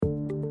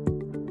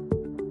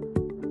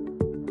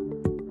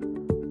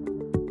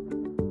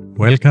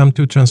Welcome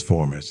to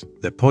Transformers,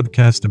 the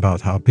podcast about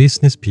how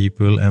business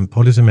people and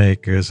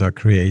policymakers are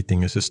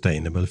creating a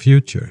sustainable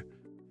future.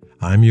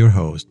 I'm your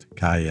host,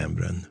 Kai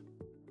Embren.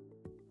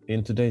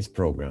 In today's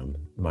program,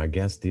 my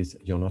guest is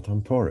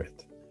Jonathan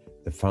Porritt,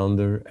 the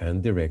founder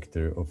and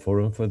director of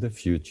Forum for the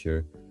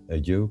Future, a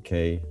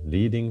UK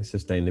leading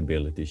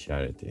sustainability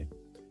charity.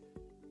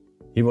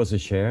 He was a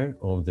chair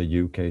of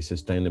the UK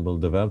Sustainable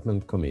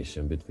Development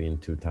Commission between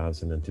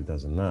 2000 and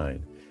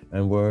 2009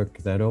 and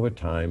worked that over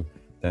time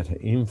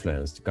that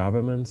influenced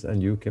governments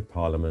and UK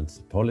Parliament's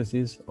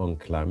policies on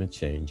climate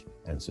change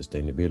and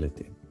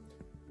sustainability.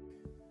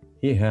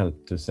 He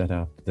helped to set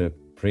up the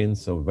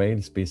Prince of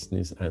Wales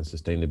Business and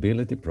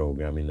Sustainability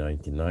Programme in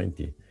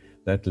 1990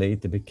 that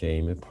later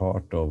became a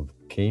part of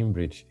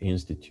Cambridge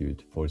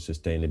Institute for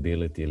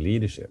Sustainability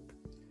Leadership.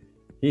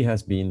 He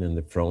has been in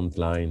the front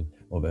line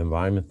of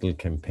environmental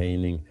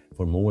campaigning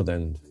for more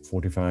than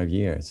 45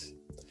 years.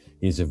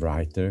 He's a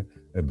writer,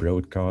 a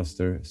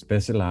broadcaster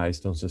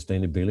specialized on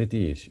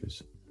sustainability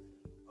issues.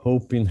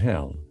 Hope in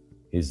Hell,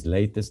 his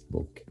latest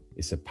book,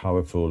 is a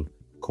powerful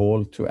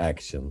call to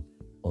action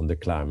on the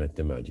climate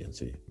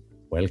emergency.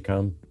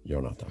 Welcome,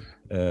 Jonathan.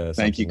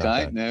 Thank you,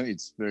 Kai. No,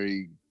 it's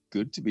very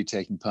good to be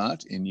taking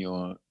part in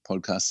your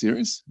podcast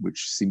series,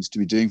 which seems to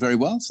be doing very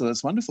well. So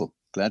that's wonderful.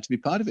 Glad to be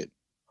part of it.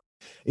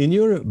 In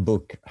your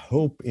book,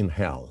 Hope in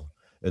Hell,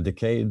 a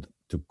decade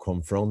to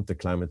confront the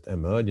climate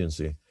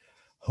emergency,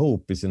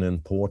 hope is an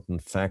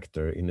important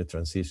factor in the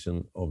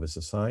transition of a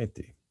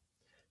society.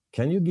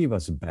 Can you give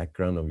us a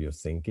background of your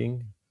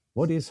thinking?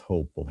 What is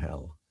Hope of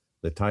Hell?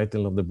 The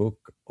title of the book,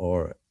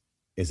 or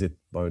is it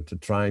about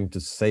trying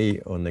to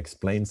say and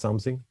explain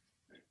something?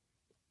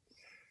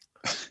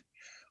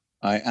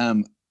 I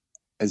am,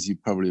 as you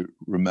probably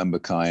remember,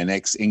 Kai, an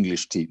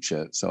ex-English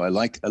teacher, so I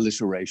like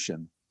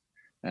alliteration.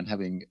 And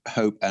having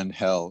hope and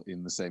hell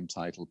in the same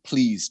title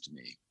pleased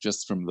me,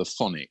 just from the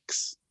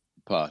phonics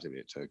part of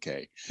it,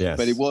 okay? Yes.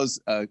 But it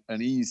was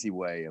an easy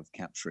way of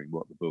capturing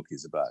what the book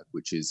is about,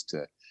 which is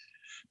to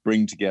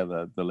bring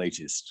together the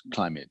latest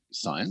climate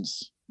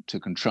science, to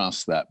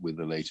contrast that with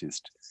the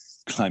latest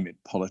climate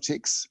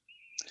politics,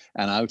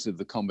 and out of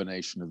the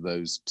combination of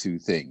those two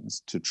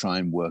things, to try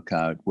and work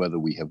out whether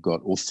we have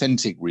got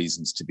authentic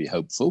reasons to be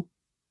hopeful.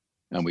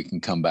 And we can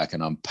come back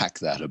and unpack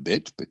that a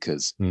bit,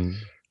 because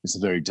it's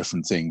a very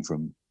different thing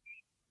from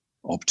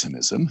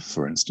optimism,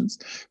 for instance.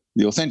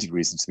 The authentic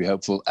reasons to be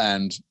hopeful,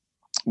 and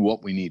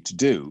what we need to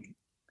do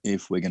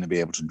if we're going to be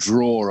able to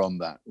draw on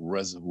that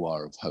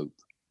reservoir of hope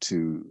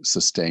to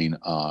sustain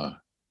our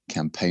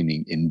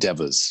campaigning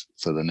endeavors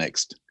for the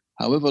next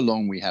however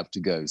long we have to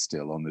go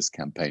still on this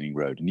campaigning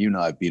road. And you and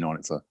I have been on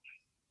it for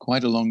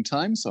quite a long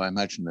time, so I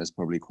imagine there's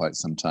probably quite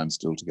some time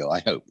still to go. I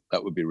hope.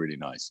 That would be really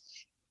nice.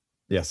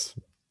 Yes.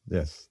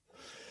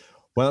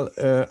 Well,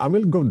 I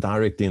will go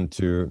direct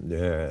into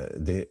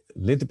the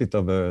little bit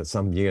of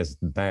some years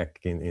back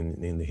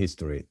in the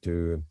history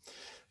to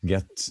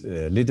get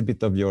a little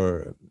bit of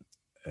your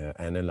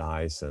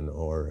analyze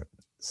or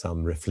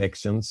some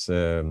reflections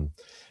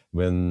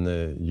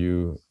when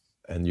you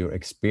and your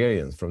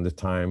experience from the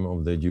time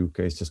of the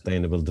UK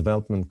Sustainable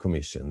Development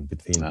Commission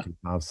between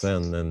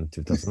 2000 and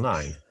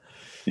 2009.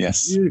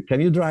 Yes.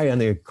 Can you draw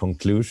any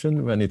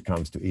conclusion when it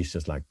comes to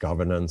issues like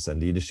governance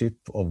and leadership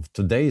of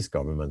today's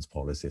government's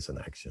policies and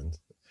actions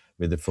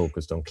with the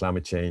focus on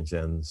climate change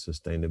and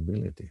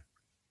sustainability?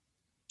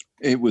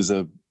 It was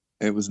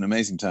an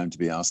amazing time to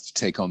be asked to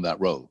take on that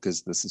role,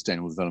 because the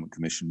Sustainable Development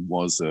Commission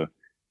was a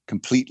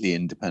completely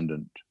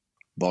independent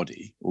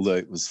body, although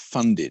it was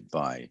funded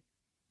by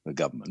the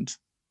government,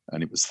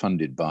 and it was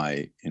funded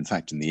by, in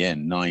fact, in the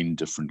end, 9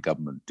 different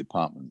government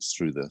departments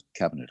through the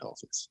Cabinet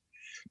Office.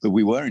 But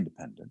we were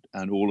independent,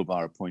 and all of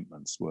our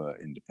appointments were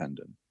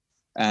independent.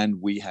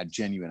 And we had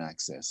genuine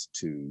access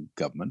to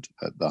government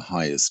at the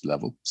highest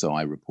level. So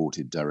I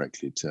reported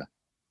directly to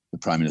the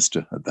Prime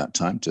Minister at that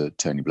time, to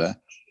Tony Blair.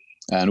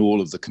 And all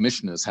of the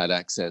commissioners had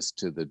access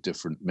to the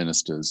different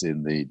ministers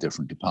in the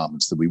different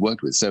departments that we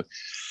worked with. So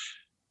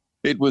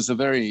it was a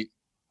very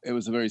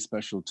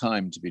special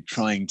time to be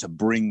trying to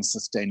bring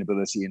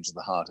sustainability into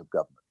the heart of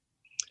government.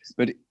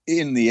 But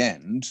in the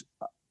end,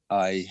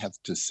 I have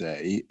to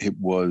say, it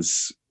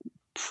was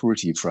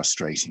pretty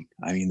frustrating.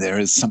 I mean, there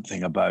is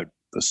something about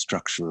the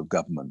structure of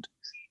government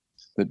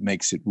that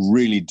makes it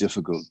really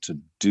difficult to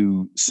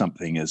do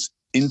something as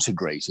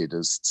integrated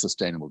as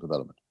sustainable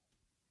development.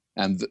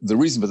 And the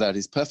reason for that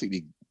is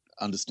perfectly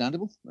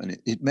understandable, and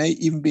it may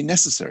even be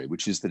necessary,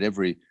 which is that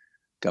every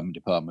government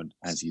department,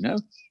 as you know,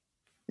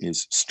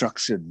 is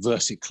structured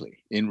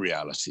vertically in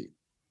reality.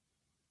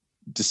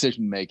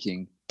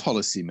 Decision-making,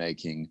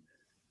 policy-making,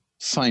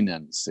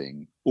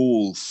 financing,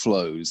 all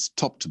flows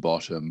top to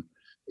bottom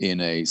in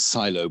a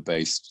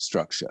silo-based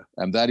structure.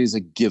 And that is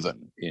a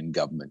given in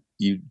government.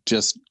 You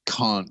just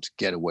can't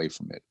get away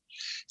from it.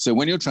 So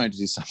when you're trying to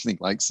do something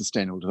like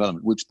sustainable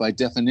development, which by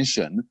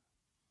definition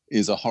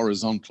is a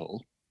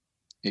horizontal,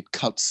 it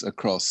cuts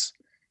across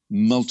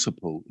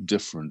multiple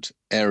different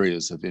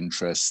areas of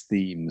interest,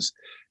 themes,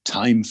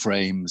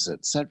 timeframes,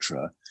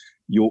 etc.,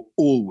 you're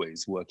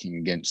always working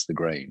against the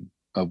grain.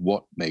 of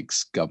what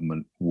makes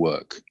government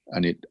work.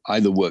 And it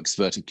either works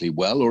vertically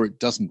well or it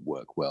doesn't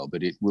work well,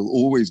 but it will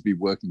always be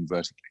working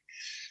vertically.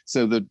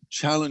 So the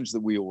challenge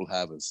that we all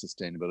have as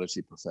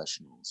sustainability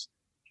professionals,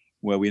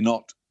 where we're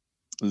not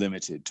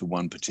limited to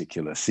one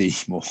particular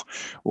theme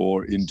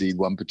or indeed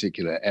one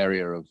particular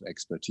area of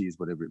expertise,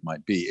 whatever it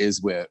might be,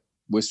 is where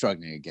we're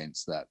struggling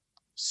against that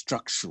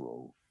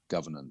structural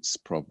governance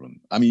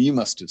problem. I mean, you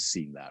must have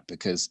seen that,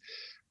 because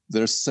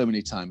there are so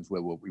many times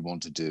where what we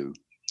want to do,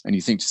 and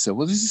you think to yourself,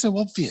 well, this is so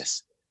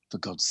obvious, for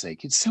God's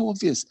sake, it's so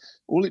obvious.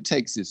 All it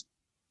takes is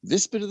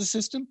this bit of the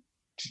system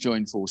to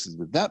join forces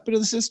with that bit of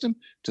the system,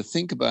 to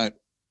think about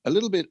a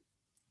little bit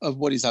of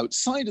what is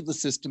outside of the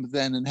system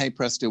then, and hey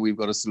presto, we've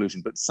got a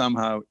solution. But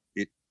somehow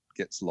it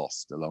gets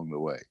lost along the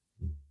way.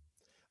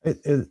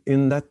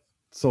 In that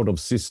sort of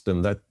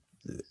system, that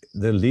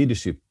the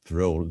leadership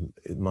role,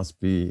 it must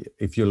be,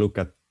 if you look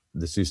at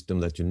the system,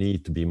 that you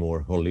need to be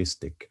more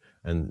holistic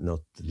and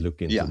not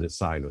look into the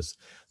silos,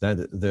 that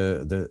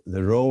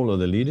the role of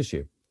the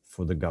leadership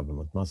for the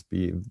government must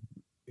be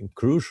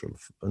crucial,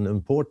 an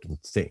important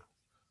thing.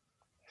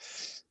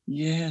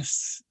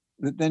 Yes,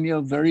 but then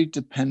you're very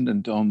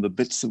dependent on the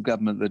bits of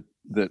government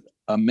that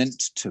are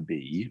meant to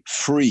be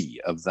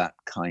free of that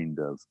kind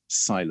of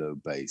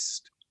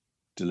silo-based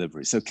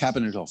delivery. So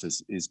Cabinet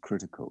Office is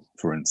critical,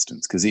 for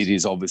instance, because it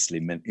is obviously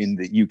meant in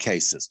the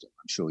UK system.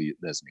 I'm sure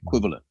there's an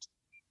equivalent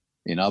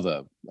in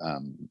other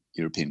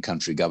European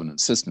country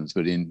governance systems,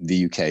 but in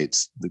the UK,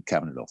 it's the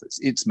Cabinet Office.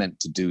 It's meant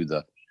to do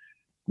the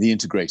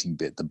integrating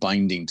bit, the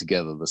binding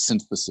together, the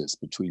synthesis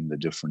between the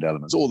different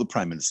elements, or the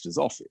Prime Minister's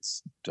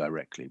office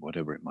directly,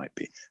 whatever it might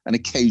be, and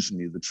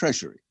occasionally the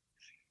Treasury.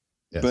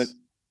 Yes. But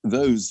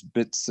those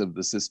bits of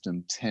the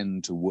system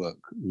tend to work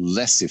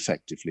less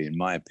effectively, in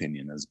my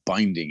opinion, as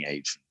binding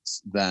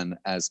agents than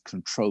as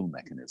control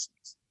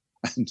mechanisms.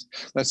 And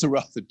that's a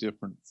rather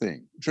different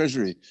thing.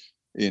 Treasury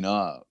in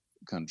our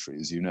country,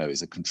 as you know,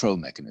 is a control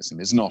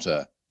mechanism. It's not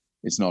a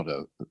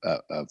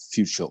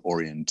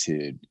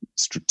future-oriented,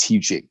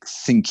 strategic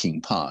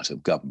thinking part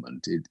of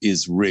government. It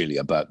is really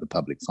about the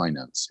public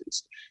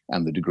finances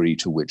and the degree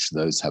to which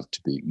those have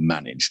to be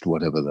managed,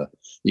 whatever the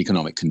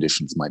economic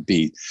conditions might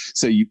be.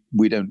 So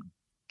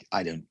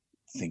I don't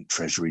think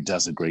Treasury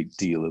does a great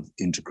deal of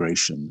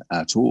integration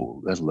at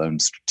all, let alone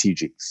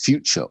strategic,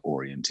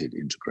 future-oriented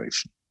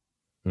integration.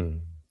 Mm.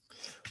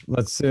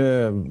 But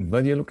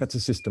when you look at the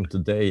system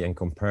today and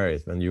compare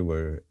it when you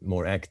were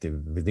more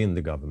active within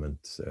the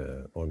government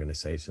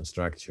organization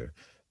structure,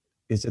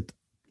 is it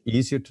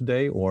easier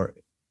today, or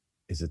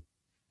is it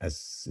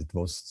as it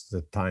was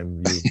the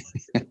time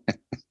you...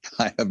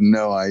 I have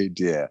no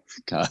idea,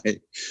 Kai.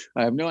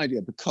 I have no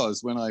idea,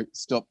 because when I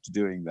stopped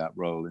doing that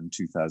role in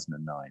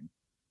 2009,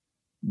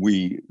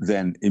 we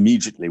then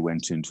immediately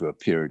went into a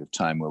period of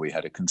time where we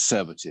had a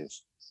conservative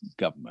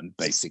government,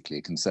 basically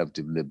a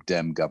conservative Lib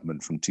Dem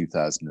government from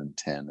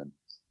 2010 and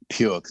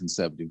pure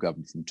conservative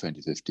government from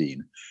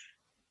 2015.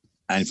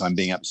 And if I'm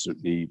being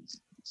absolutely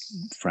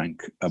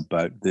frank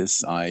about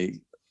this, I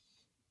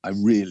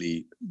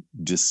really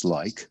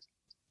dislike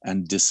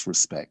and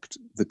disrespect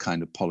the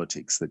kind of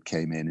politics that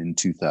came in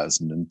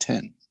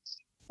 2010.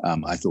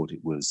 I thought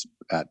it was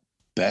at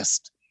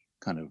best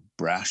kind of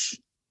brash,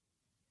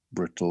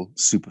 brittle,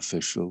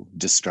 superficial,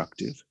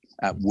 destructive,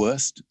 at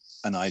worst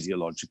an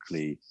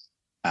ideologically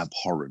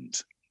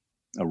abhorrent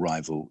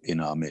arrival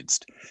in our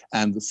midst.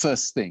 And the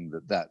first thing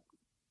that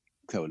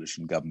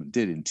coalition government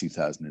did in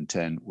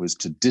 2010 was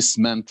to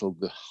dismantle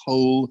the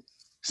whole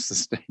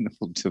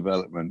sustainable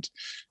development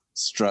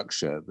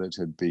structure that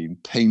had been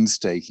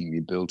painstakingly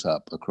built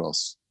up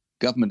across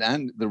government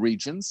and the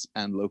regions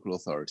and local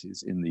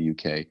authorities in the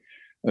UK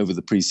over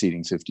the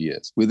preceding 50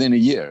 years. Within a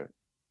year,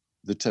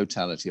 the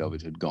totality of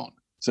it had gone.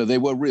 So they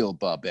were real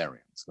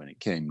barbarians when it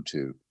came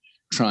to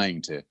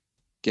trying to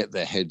get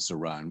their heads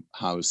around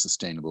how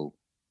sustainable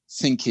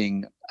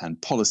thinking and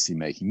policy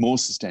making, more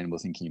sustainable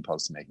thinking and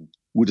policy making,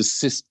 would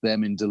assist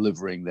them in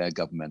delivering their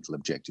governmental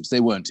objectives. They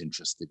weren't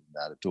interested in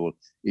that at all.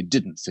 It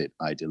didn't fit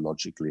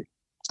ideologically.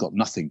 It's got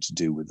nothing to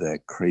do with their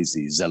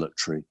crazy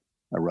zealotry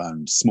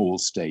around small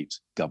state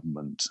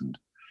government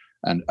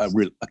and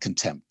a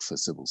contempt for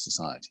civil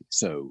society.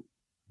 So,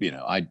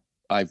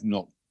 I've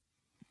not,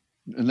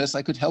 unless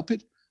I could help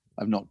it,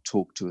 I've not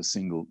talked to a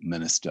single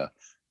minister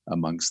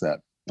amongst that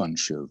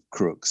bunch of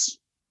crooks,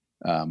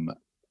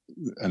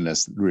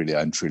 unless really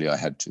and truly I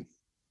had to.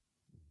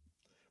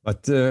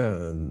 But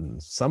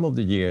some of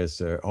the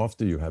years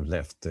after you have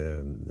left,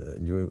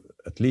 you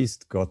at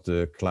least got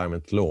the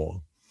climate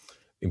law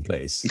in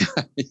place.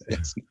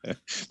 Yes.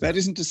 That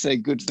isn't to say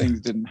good things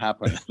didn't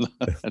happen.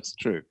 That's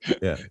true.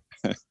 Yeah.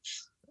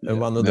 And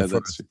one of the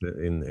first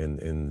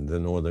in the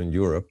Northern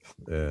Europe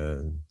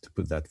to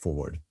put that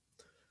forward.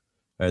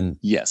 And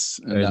yes,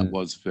 and that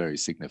was very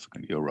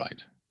significant. You're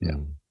right. Yeah.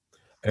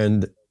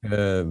 And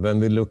when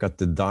we look at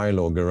the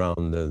dialogue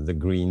around the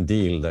Green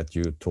Deal that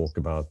you talk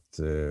about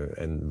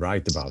and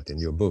write about in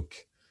your book,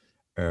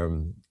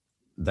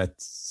 that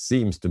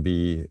seems to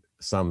be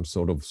some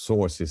sort of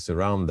sources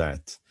around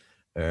that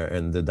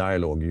and the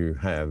dialogue you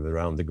have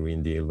around the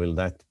Green Deal. Will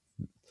that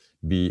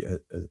be a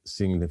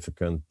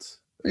significant?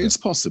 It's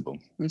possible.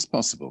 It's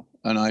possible.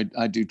 And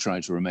I do try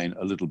to remain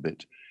a little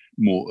bit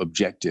more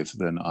objective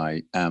than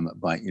I am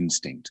by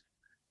instinct.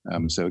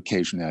 So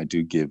occasionally I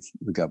do give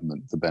the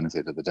government the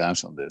benefit of the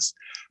doubt on this.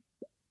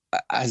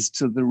 As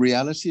to the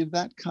reality of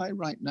that, Kai,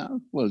 right now,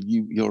 well,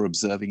 you're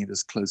observing it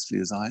as closely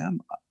as I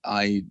am.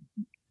 I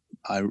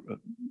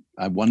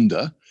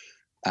wonder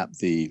at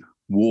the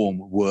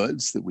warm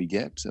words that we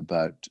get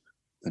about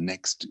the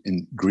next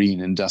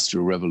green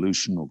industrial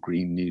revolution or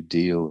Green New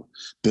Deal,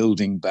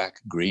 building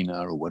back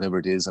greener or whatever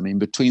it is. I mean,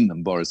 between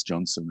them, Boris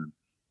Johnson and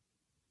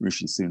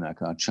Rishi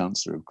Sunak, our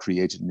Chancellor, have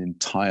created an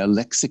entire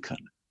lexicon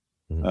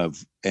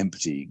of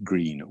empty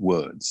green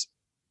words.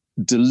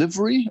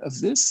 Delivery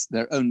of this,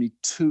 there are only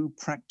two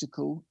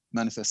practical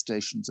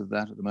manifestations of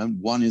that at the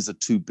moment. One is a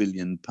 £2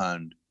 billion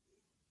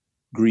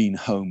Green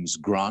Homes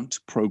Grant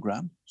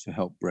program to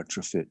help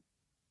retrofit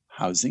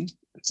housing.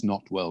 It's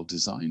not well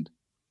designed,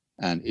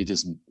 and it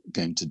isn't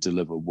going to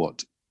deliver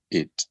what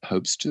it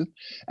hopes to.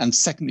 And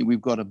secondly, we've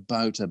got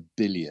about £1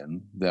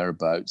 billion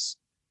thereabouts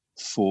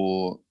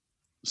for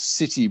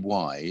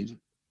citywide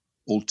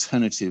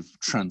alternative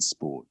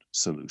transport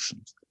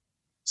solutions.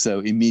 So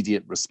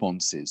immediate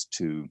responses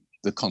to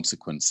the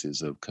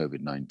consequences of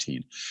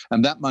COVID-19.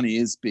 And that money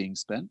is being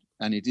spent,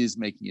 and it is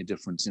making a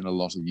difference in a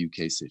lot of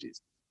UK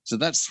cities. So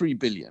that's 3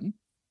 billion.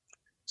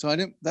 So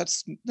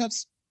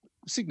that's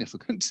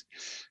significant.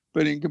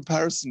 But in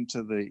comparison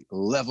to the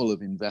level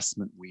of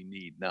investment we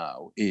need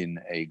now in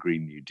a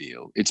Green New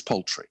Deal, it's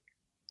paltry.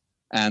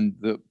 And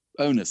the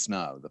onus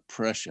now, the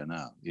pressure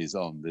now is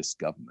on this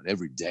government.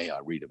 Every day I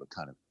read of a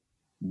kind of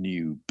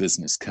new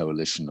business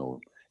coalition or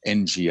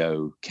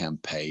NGO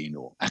campaign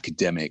or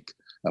academic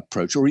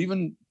approach, or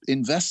even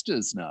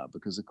investors now,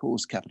 because of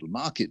course capital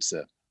markets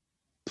are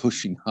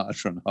pushing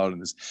harder and harder on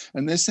this.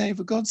 And they're saying,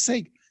 for God's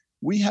sake,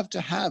 we have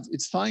to have,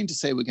 it's fine to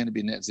say we're going to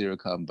be net zero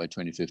carbon by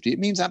 2050. It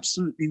means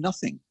absolutely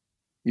nothing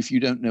if you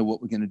don't know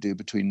what we're going to do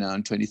between now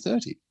and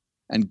 2030.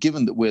 And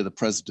given that we're the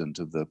president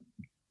of the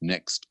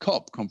next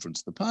COP,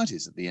 Conference of the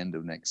Parties, at the end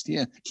of next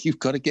year, you've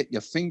got to get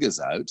your fingers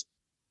out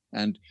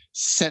and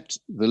set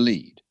the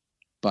lead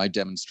by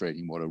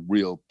demonstrating what a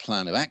real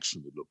plan of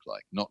action would look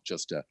like, not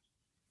just a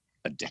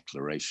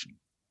declaration.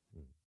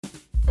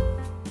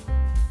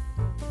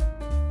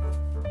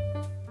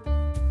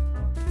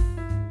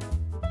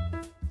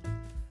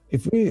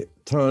 If we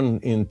turn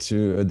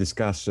into a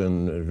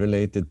discussion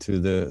related to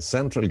the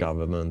central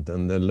government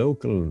and the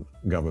local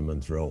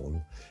government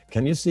role,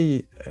 can you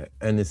see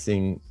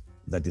anything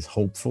that is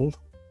hopeful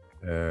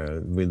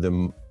with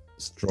the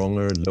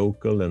stronger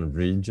local and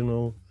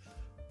regional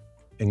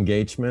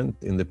engagement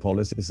in the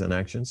policies and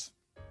actions?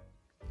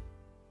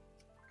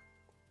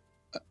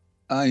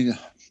 I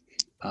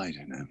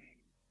don't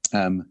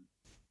know.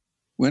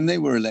 When they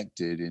were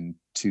elected in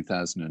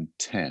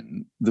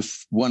 2010,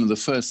 one of the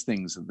first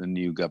things that the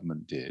new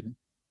government did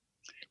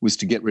was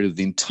to get rid of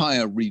the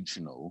entire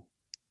regional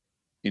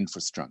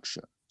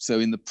infrastructure. So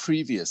in the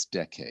previous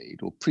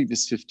decade or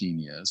previous 15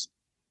 years,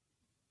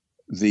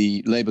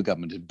 the Labour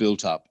government had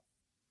built up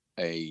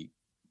a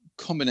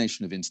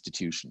combination of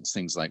institutions,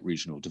 things like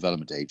regional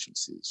development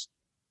agencies.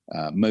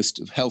 Most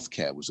of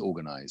healthcare was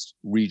organized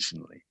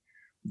regionally.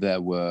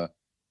 There were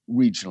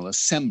regional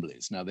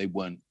assemblies. Now, they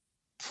weren't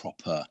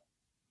proper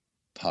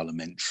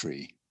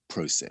parliamentary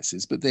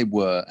processes, but they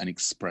were an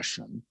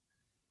expression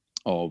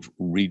of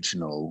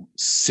regional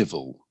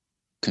civil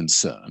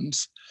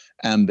concerns,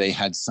 and they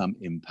had some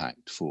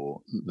impact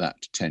for that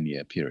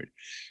 10-year period.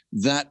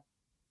 That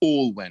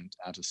all went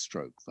at a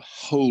stroke, the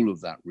whole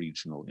of that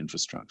regional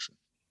infrastructure.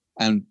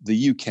 And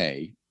the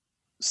UK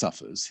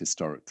suffers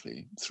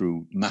historically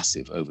through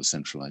massive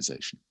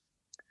over-centralization.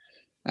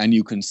 And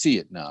you can see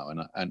it now.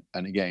 And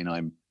again,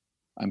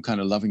 I'm kind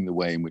of loving the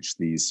way in which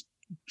these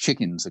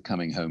chickens are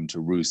coming home to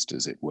roost,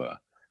 as it were,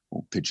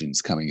 or pigeons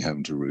coming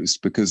home to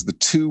roost, because the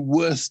two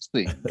worst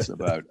things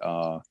about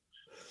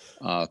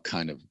our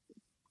kind of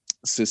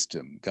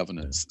system,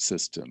 governance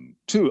system,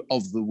 two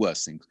of the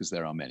worst things, because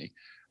there are many,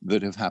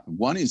 that have happened.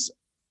 One is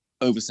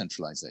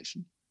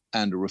over-centralization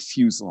and a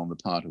refusal on the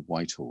part of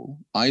Whitehall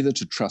either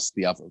to trust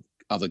the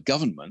other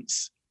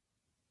governments,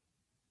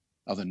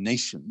 other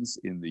nations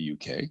in the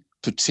UK,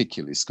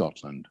 particularly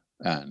Scotland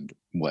and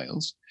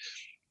Wales,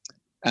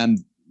 and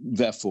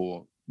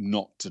therefore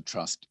not to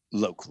trust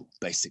local,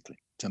 basically,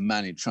 to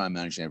try and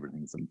manage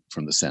everything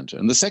from the center.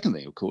 And the second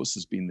thing, of course,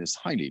 has been this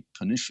highly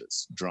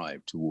pernicious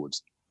drive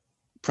towards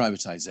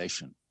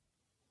privatization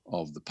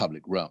of the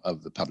public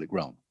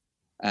realm.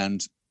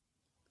 And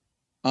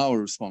our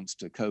response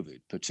to COVID,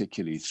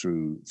 particularly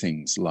through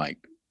things like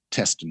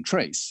test and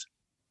trace,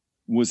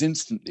 was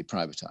instantly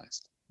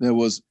privatized. There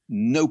was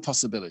no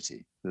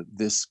possibility that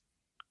this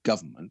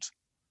government,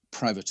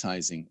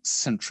 privatizing,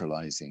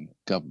 centralizing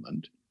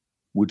government,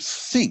 would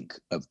think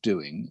of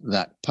doing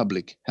that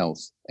public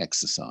health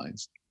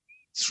exercise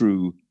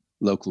through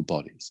local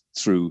bodies,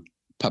 through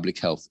Public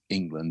Health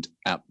England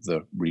at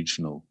the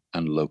regional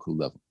and local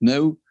level.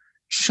 No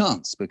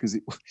chance because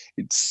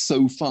it's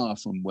so far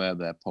from where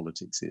their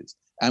politics is.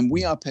 And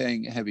we are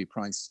paying a heavy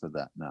price for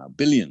that now.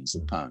 Billions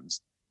of pounds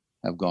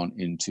have gone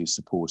into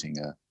supporting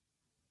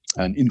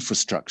an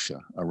infrastructure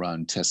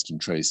around test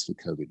and trace for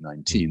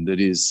COVID-19 that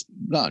is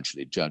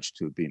largely judged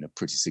to have been a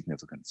pretty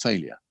significant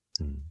failure.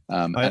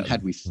 And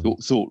had we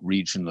thought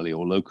regionally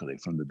or locally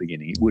from the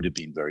beginning, it would have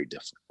been very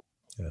different.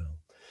 Yeah.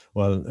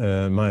 Well,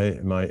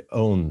 my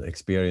own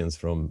experience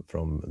from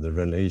the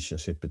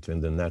relationship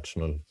between the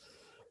national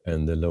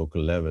and the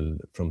local level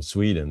from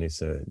Sweden is,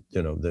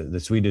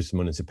 the Swedish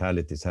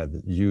municipalities have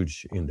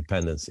huge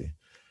independency.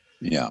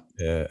 Yeah.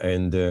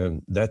 And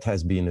that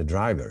has been a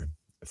driver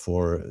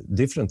for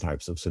different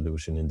types of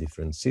solution in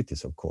different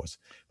cities, of course.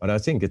 But I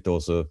think it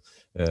also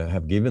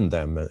have given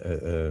them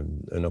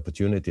an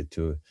opportunity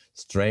to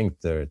strengthen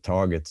their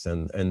targets.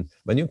 And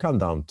when you come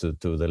down to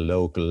the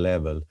local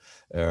level,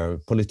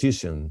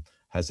 politician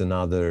has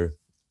another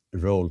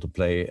role to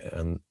play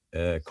and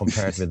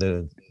compared with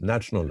the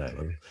national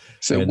level.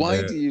 So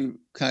why do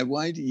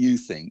you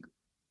think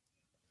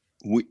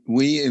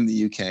we in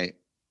the UK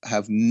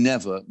have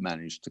never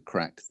managed to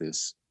crack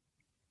this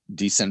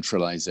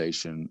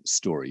decentralization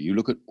story? You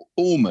look at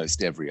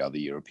almost every other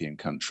European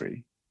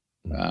country,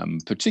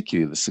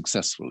 particularly the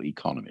successful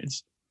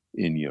economies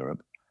in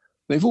Europe,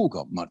 they've all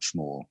got much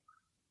more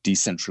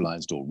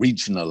decentralized or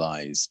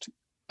regionalized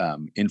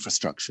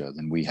infrastructure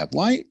than we have.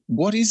 Why?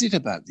 What is it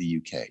about the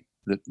UK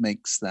that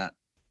makes that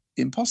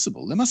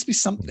impossible? There must be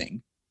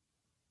something.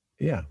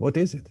 Yeah, what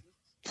is it?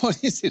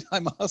 What is it?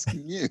 I'm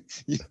asking you.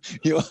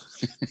 You're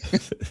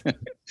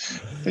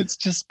It's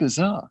just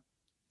bizarre.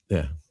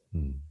 Yeah.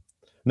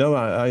 No,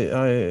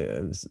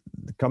 I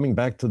coming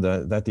back to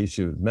that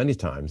issue many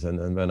times,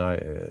 and when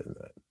I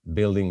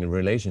building a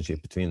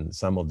relationship between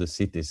some of the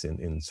cities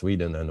in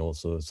Sweden and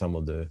also some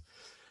of the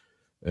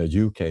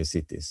UK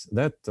cities,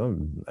 that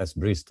as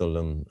Bristol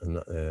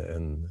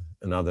and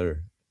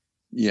other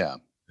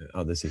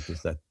other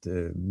cities that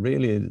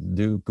really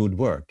do good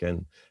work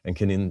and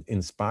can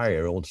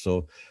inspire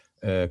also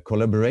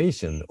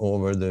collaboration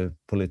over the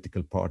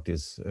political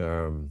parties.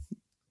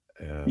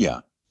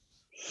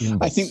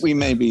 I think we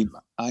maybe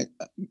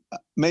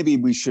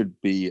we should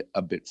be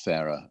a bit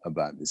fairer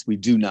about this. We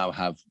do now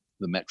have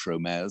the metro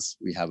mayors.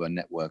 We have a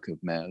network of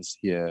mayors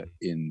here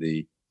in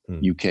the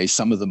UK.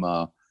 Some of them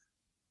are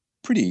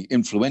pretty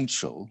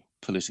influential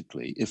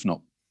politically, if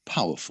not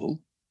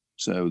powerful.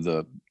 So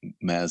the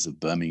mayors of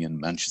Birmingham,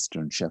 Manchester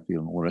and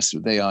Sheffield and all the rest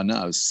of it, they are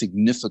now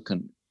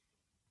significant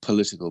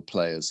political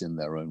players in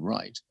their own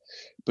right.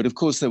 But of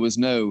course, there was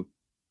no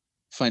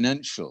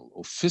financial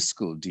or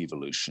fiscal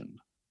devolution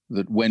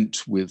that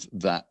went with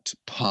that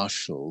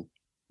partial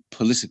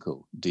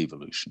political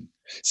devolution.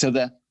 So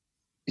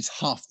it's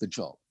half the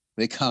job.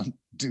 They can't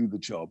do the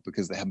job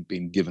because they haven't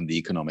been given the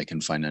economic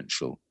and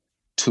financial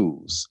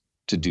tools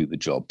to do the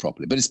job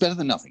properly. But it's better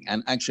than nothing.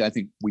 And actually, I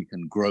think we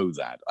can grow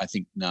that. I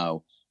think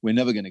now we're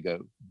never going to go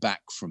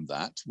back from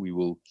that. We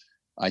will,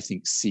 I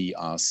think, see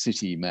our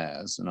city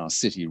mayors and our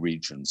city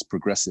regions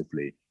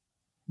progressively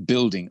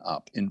building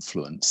up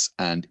influence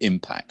and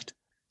impact.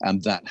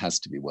 And that has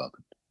to be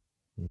welcomed.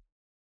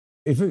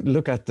 If we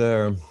look at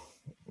the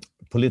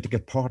political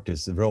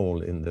parties'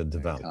 role in the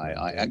development.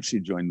 I actually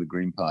joined the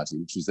Green Party,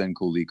 which was then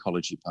called the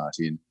Ecology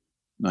Party, in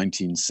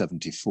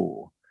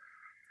 1974.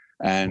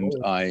 And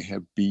I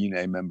have been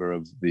a member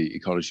of the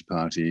Ecology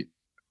Party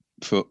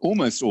for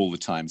almost all the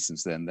time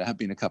since then. There have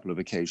been a couple of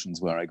occasions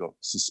where I got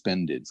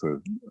suspended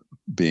for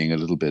being a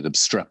little bit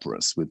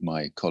obstreperous with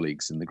my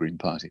colleagues in the Green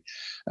Party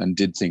and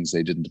did things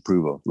they didn't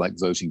approve of, like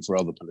voting for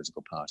other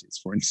political parties,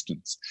 for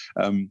instance.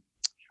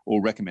 Or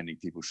recommending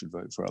people should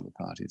vote for other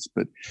parties.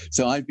 But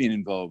so I've been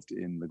involved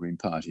in the Green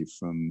Party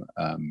from,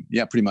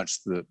 pretty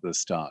much the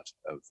start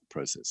of the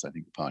process. I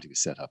think the party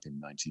was set up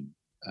in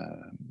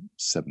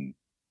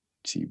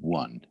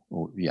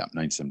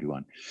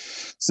 1971.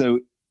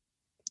 So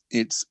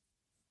it's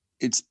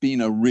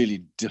been a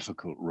really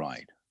difficult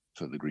ride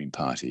for the Green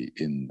Party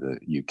in the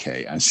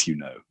UK, as you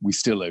know. We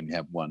still only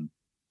have one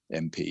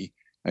MP.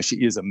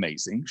 She is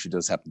amazing. She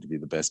does happen to be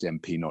the best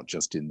MP, not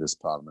just in this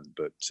parliament,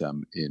 but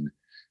in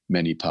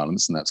many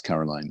parliaments, and that's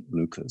Caroline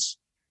Lucas.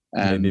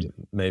 And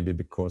maybe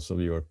because of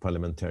your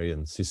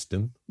parliamentarian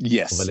system.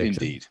 Yes,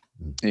 indeed.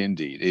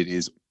 It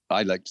is.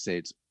 I like to say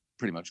it's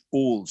pretty much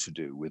all to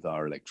do with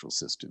our electoral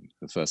system,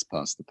 the first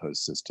past the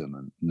post system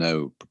and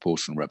no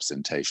proportional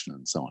representation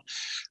and so on.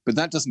 But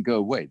that doesn't go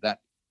away. That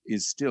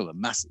is still a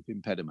massive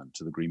impediment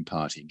to the Green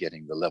Party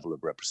getting the level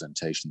of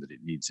representation that it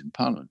needs in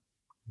Parliament.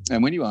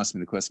 And when you ask me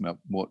the question about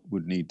what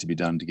would need to be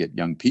done to get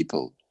young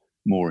people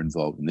more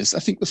involved in this, I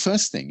think the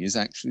first thing is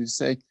actually to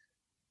say,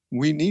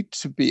 we need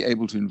to be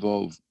able to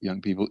involve young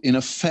people in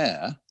a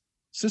fair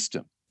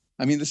system.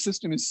 I mean, the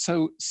system is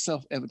so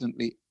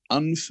self-evidently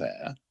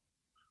unfair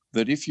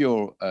that if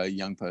you're a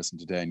young person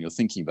today and you're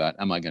thinking about,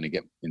 am I going to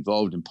get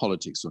involved in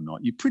politics or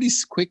not? You pretty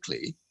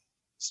quickly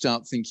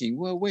start thinking,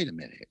 well, wait a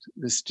minute,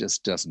 this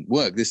just doesn't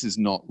work. This is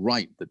not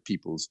right that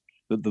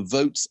the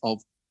votes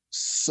of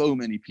so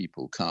many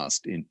people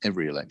cast in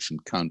every election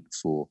count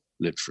for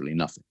literally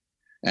nothing.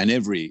 And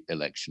every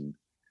election,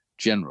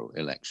 general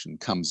election,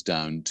 comes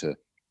down to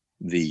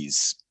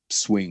these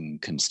swing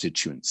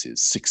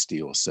constituencies,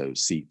 60 or so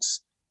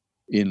seats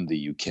in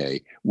the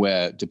UK,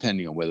 where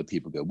depending on whether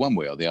people go one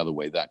way or the other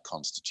way, that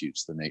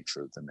constitutes the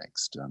nature of the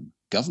next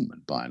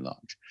government by and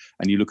large.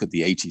 And you look at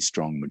the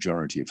 80-strong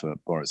majority for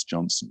Boris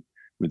Johnson,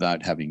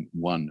 without having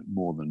won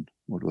more than,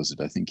 what was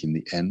it, I think in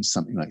the end,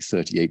 something like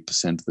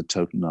 38% of the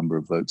total number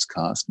of votes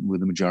cast,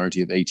 with a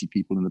majority of 80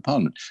 people in the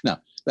parliament. Now,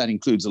 that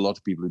includes a lot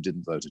of people who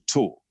didn't vote at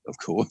all, of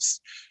course.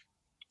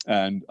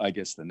 And I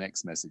guess the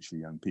next message for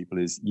young people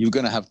is you're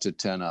going to have to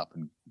turn up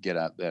and get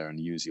out there and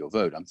use your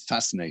vote. I'm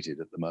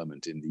fascinated at the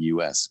moment in the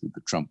US with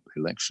the Trump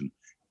election.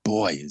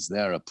 Boy, is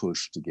there a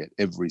push to get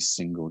every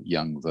single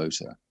young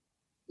voter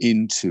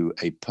into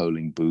a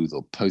polling booth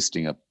or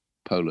posting a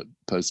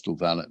postal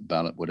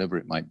ballot, whatever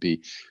it might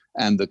be.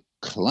 And the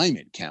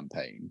climate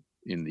campaign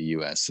in the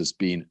US has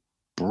been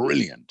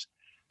brilliant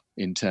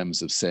in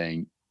terms of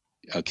saying,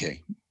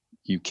 okay,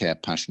 you care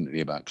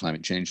passionately about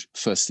climate change.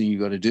 First thing you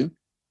got to do,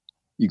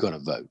 you got to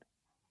vote.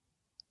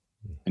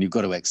 And you've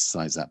got to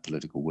exercise that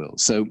political will.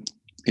 So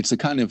it's a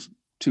kind of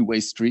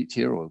two-way street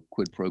here, or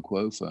quid pro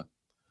quo for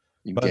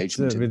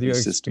engagement in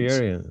these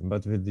systems.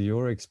 But with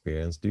your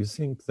experience, do you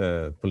think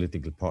the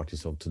political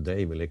parties of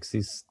today will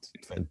exist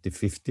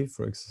 2050,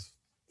 for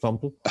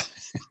example?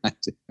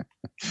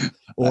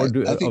 Or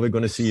are we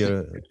going to see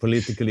a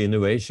political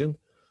innovation?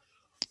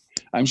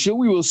 I'm sure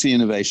we will see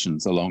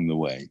innovations along the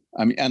way.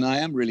 I mean, and I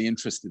am really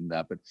interested in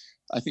that, but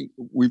I think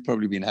we've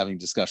probably been having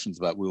discussions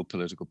about will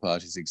political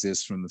parties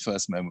exist from the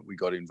first moment we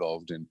got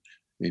involved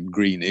in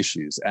green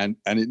issues, and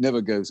it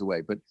never goes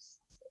away. But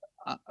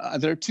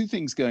there are two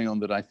things going on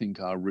that I think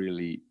are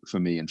really, for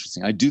me,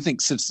 interesting. I do think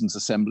citizens'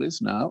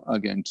 assemblies now are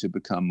going to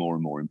become more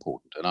and more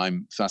important. And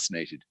I'm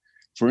fascinated,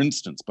 for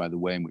instance, by the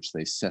way in which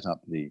they set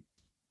up the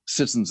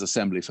Citizens'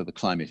 Assembly for the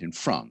Climate in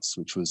France,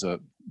 which was a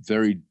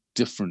very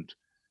different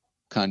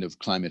kind of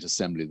climate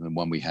assembly than the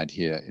one we had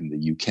here in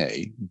the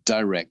UK.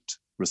 Direct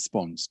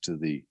response to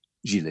the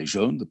Gilets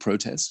jaunes, the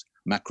protests.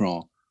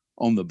 Macron,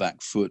 on the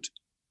back foot,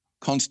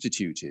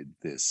 constituted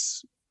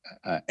this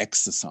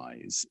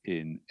exercise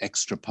in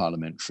extra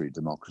parliamentary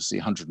democracy,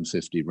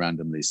 150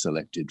 randomly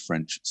selected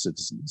French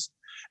citizens,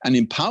 and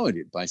empowered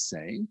it by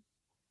saying,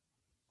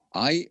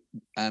 I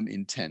am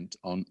intent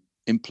on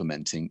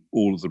implementing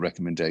all of the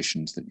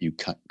recommendations that you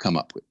come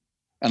up with.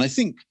 And I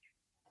think,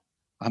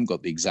 I haven't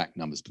got the exact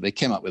numbers, but they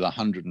came up with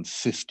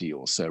 150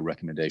 or so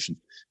recommendations.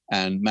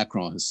 And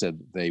Macron has said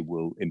that they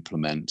will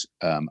implement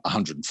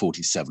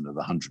 147 of the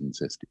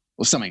 150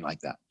 or something like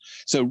that.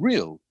 So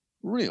real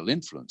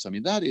influence. I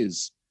mean, that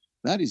is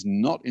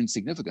not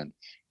insignificant.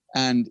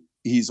 And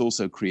he's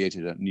also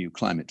created a new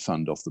climate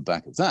fund off the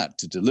back of that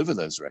to deliver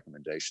those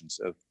recommendations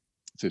of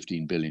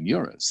 15 billion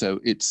euros.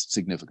 So it's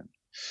significant.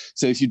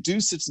 So if you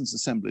do citizens'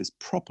 assemblies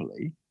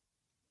properly,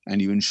 and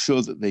you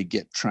ensure that they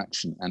get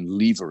traction and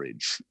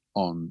leverage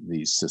on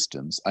these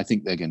systems, I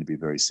think they're going to be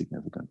very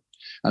significant.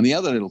 And the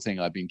other little thing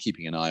I've been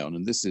keeping an eye on,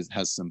 and this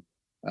has some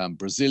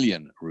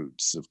Brazilian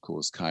roots, of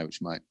course, Kai,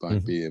 which might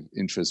be of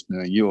interest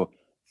knowing your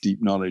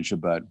deep knowledge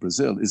about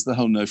Brazil, is the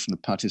whole notion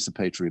of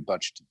participatory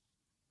budgeting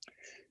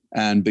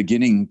and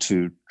beginning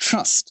to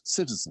trust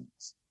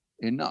citizens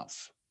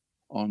enough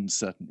on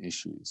certain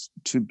issues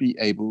to be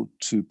able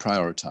to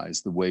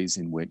prioritize the ways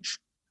in which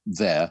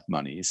their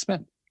money is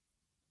spent,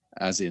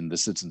 as in the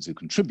citizens who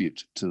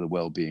contribute to the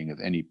well-being of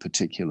any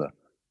particular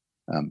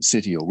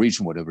city or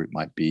region, whatever it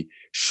might be,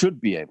 should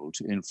be able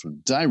to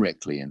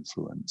directly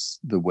influence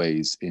the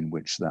ways in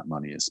which that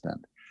money is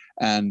spent.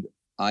 And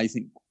I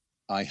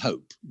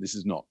hope, this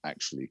is not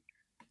actually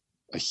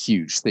a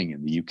huge thing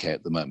in the UK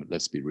at the moment,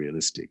 let's be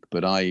realistic,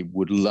 but I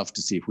would love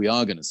to see, if we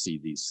are going to see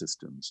these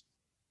systems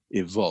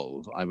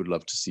evolve, I would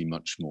love to see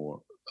much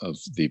more of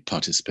the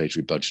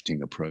participatory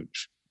budgeting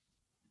approach.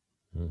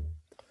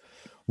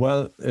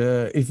 Well,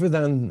 if we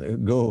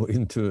then go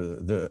into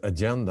the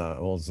agenda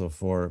also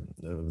for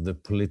the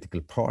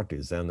political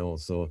parties and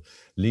also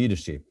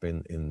leadership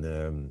in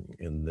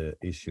the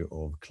issue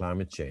of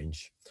climate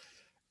change,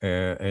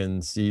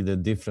 and see the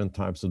different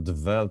types of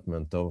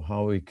development of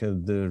how we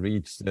could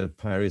reach the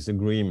Paris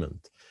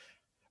Agreement,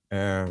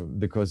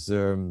 because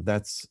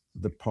that's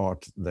the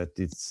part that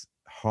is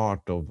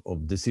heart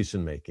of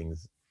decision making.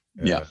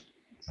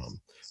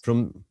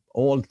 From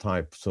all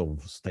types of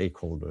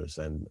stakeholders,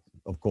 and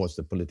of course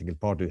the political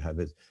party have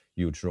a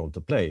huge role to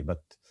play,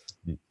 but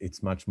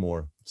it's much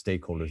more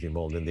stakeholders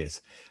involved in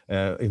this.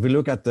 If we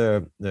look at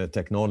the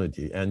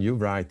technology, and you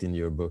write in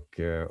your book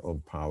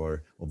of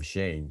Power of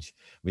Change,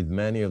 with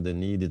many of the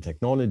needed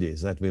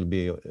technologies that will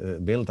be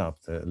built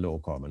up the low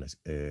carbon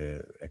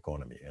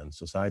economy and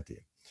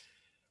society.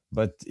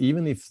 But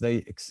even if they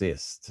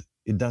exist,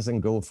 it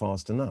doesn't go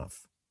fast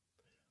enough.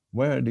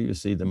 Where do you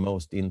see the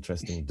most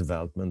interesting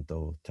development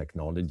of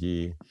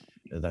technology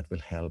that will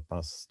help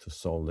us to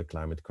solve the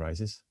climate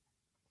crisis?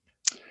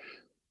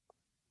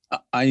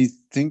 I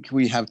think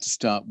we have to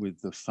start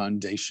with the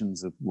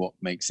foundations of what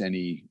makes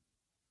any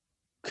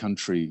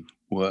country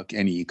work,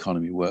 any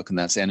economy work, and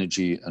that's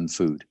energy and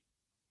food.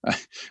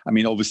 I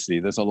mean, obviously,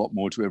 there's a lot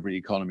more to every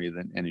economy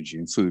than energy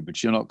and food,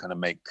 but you're not going to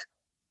make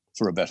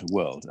for a better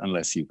world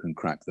unless you can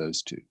crack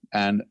those two.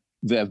 And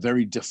they're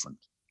very different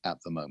at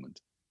the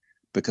moment,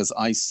 because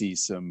I see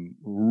some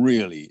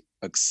really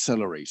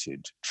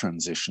accelerated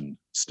transition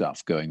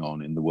stuff going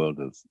on in the world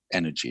of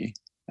energy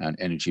and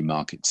energy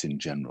markets in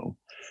general.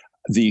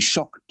 The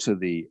shock to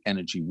the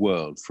energy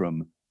world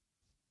from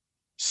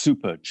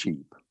super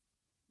cheap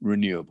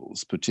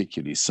renewables,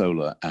 particularly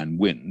solar and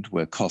wind,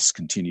 where costs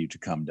continue to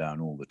come down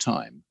all the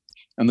time,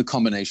 and the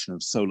combination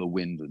of solar,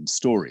 wind, and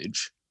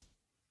storage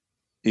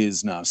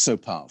is now so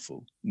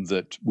powerful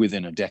that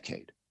within a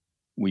decade,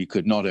 we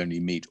could not only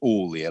meet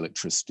all the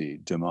electricity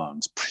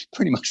demands,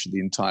 pretty much the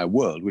entire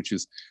world, which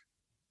is,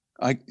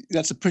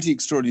 that's a pretty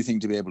extraordinary thing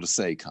to be able to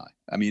say, Kai.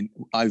 I mean,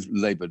 I've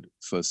labored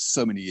for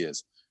so many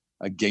years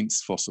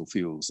against fossil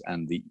fuels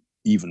and the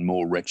even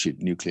more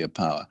wretched nuclear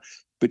power,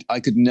 but I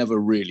could never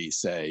really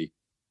say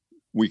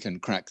we can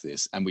crack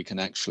this and we can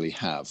actually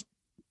have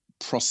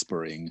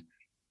prospering,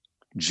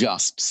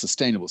 just,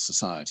 sustainable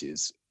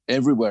societies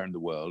everywhere in the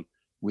world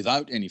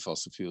without any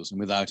fossil fuels and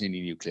without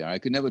any nuclear. I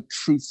could never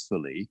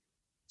truthfully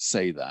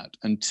say that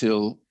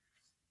until,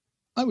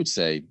 I would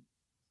say,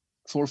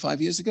 4 or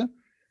 5 years ago,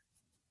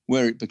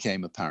 where it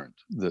became apparent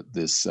that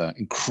this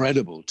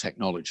incredible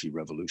technology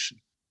revolution,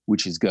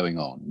 which is going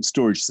on in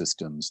storage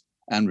systems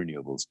and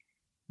renewables,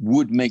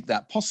 would make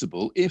that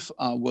possible if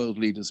our world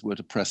leaders were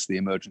to press the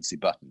emergency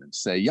button and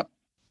say, yep,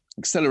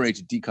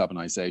 accelerated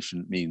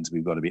decarbonization means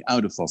we've got to be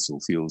out of fossil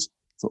fuels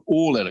for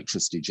all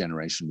electricity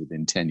generation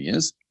within 10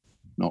 years,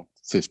 not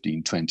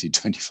 15, 20,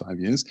 25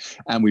 years.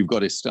 And we've got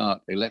to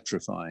start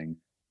electrifying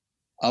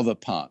other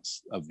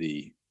parts of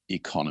the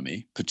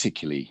economy,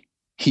 particularly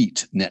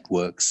heat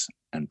networks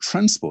and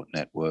transport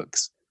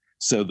networks,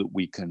 so that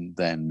we can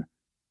then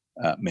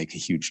make a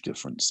huge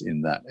difference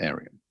in that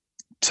area.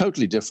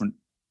 Totally different,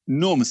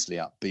 enormously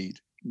upbeat.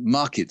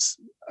 Markets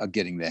are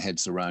getting their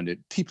heads around it.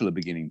 People are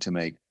beginning to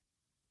make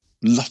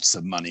lots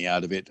of money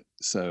out of it.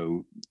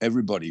 So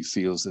everybody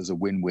feels there's a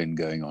win-win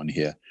going on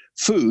here.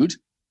 Food,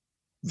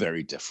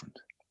 very different.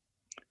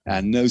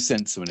 And no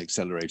sense of an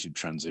accelerated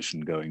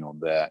transition going on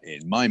there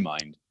in my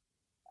mind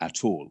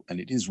at all. And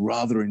it is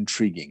rather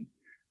intriguing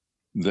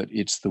that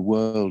it's the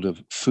world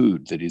of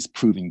food that is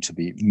proving to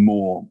be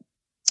more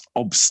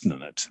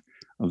obstinate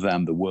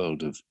than the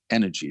world of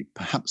energy,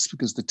 perhaps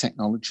because the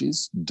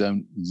technologies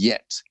don't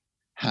yet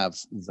have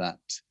that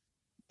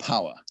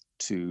power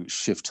to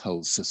shift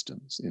whole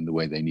systems in the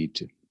way they need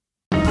to.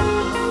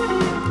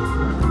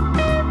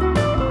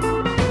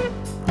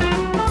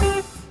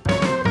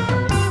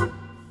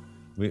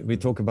 We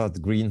talk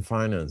about green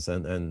finance,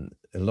 and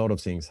a lot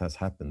of things has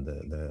happened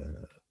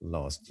the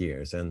last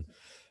years. And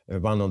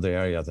one of the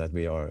areas that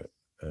we are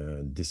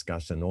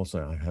discussing,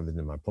 also I have it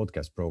in my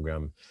podcast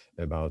program,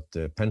 about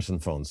pension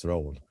funds'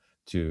 role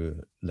to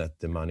let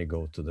the money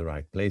go to the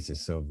right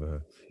places of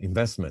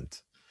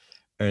investment.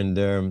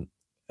 And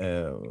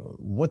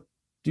what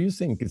do you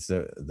think is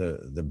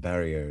the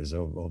barriers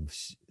of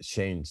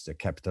change the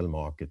capital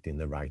market in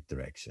the right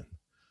direction?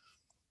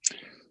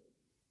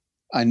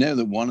 I know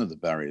that one of the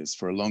barriers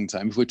for a long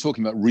time, if we're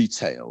talking about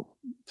retail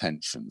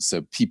pensions,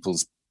 so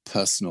people's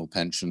personal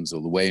pensions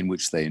or the way in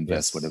which they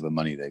invest whatever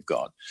money they've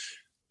got,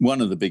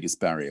 one of the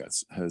biggest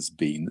barriers has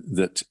been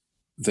that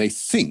they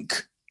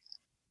think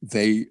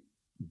they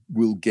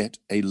will get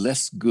a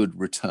less good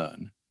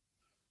return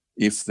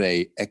if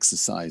they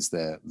exercise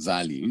their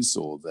values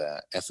or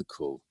their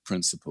ethical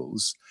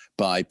principles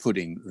by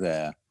putting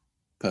their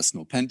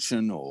personal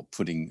pension or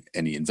putting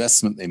any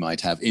investment they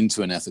might have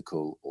into an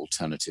ethical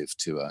alternative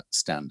to a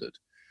standard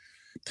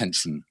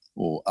pension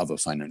or other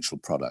financial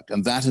product.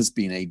 And that has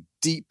been a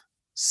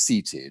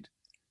deep-seated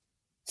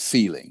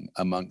feeling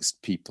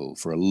amongst people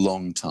for a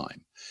long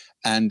time.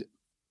 And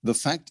the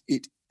fact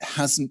it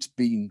hasn't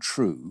been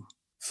true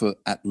for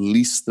at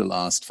least the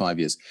last 5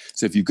 years.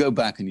 So if you go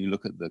back and you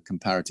look at the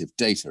comparative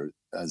data,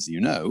 as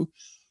you know,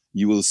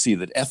 you will see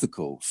that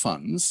ethical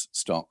funds,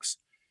 stocks,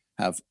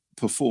 have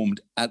performed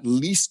at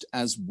least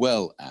as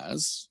well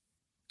as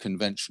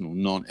conventional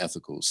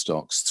non-ethical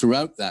stocks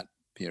throughout that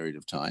period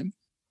of time.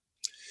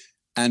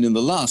 And in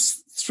the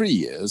last 3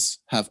 years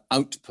have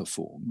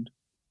outperformed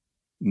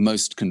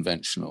most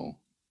conventional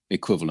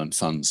equivalent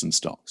funds and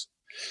stocks.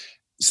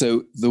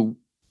 So the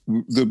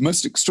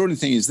most extraordinary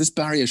thing is this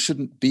barrier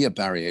shouldn't be a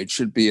barrier. It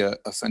should be a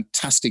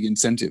fantastic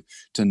incentive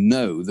to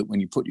know that when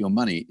you put your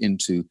money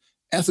into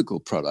ethical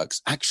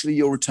products, actually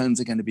your returns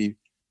are going to be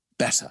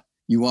better.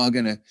 You are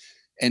going to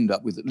end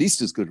up with at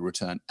least as good a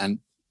return, and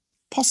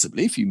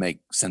possibly, if you make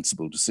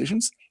sensible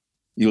decisions,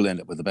 you'll end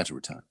up with a better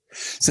return.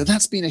 So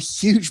that's been a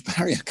huge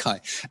barrier,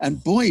 Kai.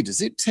 And boy, does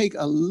it take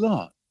a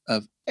lot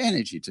of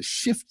energy to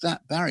shift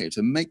that barrier,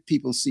 to make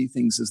people see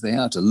things as they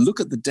are, to look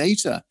at the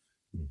data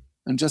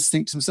and just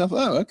think to themselves,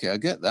 oh, okay, I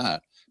get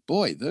that.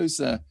 Boy, those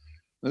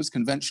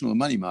conventional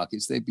money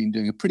markets, they've been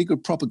doing a pretty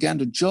good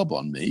propaganda job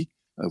on me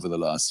over the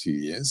last few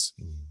years.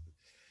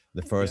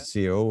 The first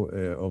CEO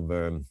of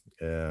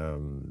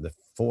the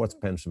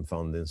fourth pension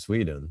fund in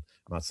Sweden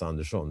Mats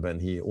Andersson, when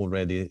he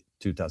already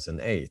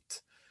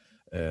 2008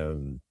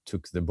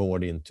 took the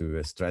board into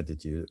a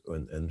strategy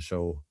and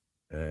show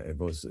it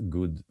was a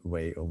good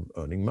way of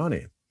earning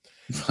money.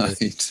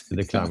 Right.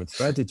 The climate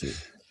strategy.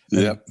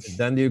 Yeah.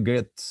 Then you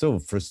get so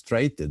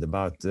frustrated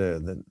about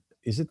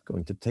is it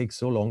going to take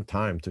so long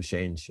time to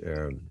change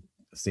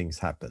things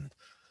happen?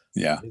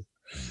 Yeah.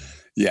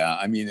 Yeah,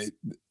 I mean, it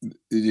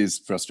is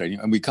frustrating,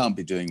 and we can't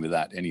be doing with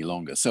that any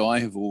longer. So I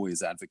have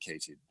always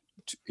advocated,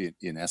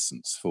 in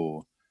essence,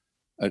 for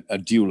a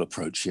dual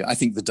approach here. I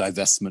think the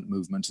divestment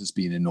movement has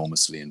been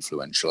enormously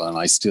influential, and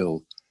I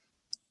still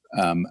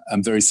am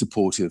very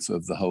supportive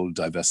of the whole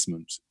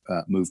divestment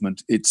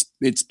movement.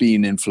 It's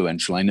been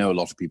influential. I know a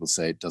lot of people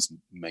say it doesn't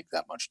make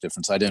that much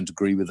difference. I don't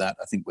agree with that.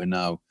 I think we're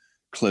now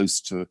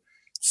close to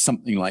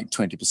something like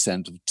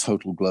 20% of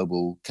total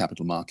global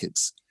capital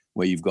markets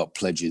where you've got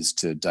pledges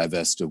to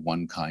divest of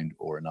one kind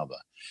or another.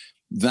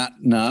 That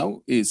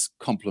now is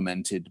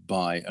complemented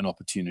by an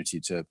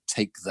opportunity to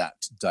take that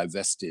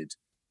divested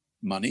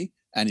money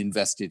and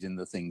invest it in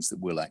the things that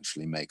will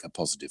actually make a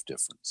positive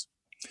difference.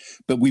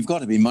 But we've got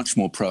to be much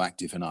more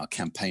proactive in our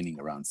campaigning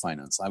around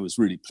finance. I was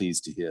really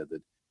pleased to hear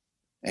that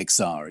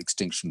XR,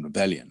 Extinction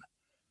Rebellion,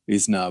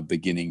 is now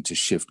beginning to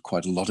shift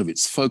quite a lot of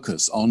its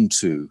focus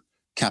onto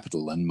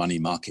capital and money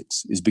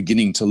markets, is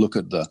beginning to look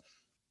at the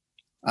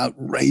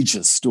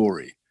outrageous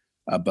story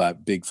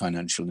about big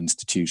financial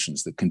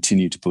institutions that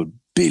continue to put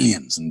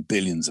billions and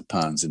billions of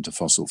pounds into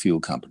fossil fuel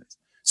companies.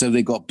 So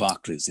they've got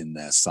Barclays in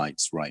their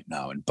sights right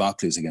now, and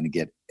Barclays are going to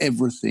get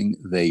everything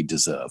they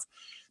deserve,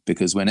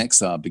 because when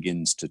XR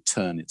begins to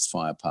turn its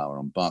firepower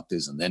on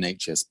Barclays and then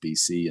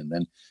HSBC, and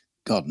then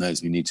God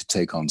knows we need to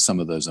take on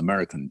some of those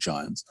American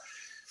giants,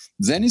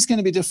 then it's going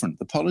to be different.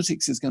 The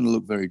politics is going to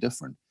look very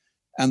different.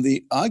 And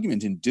the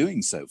argument in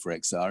doing so for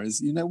XR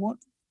is, you know what?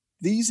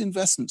 These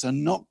investments are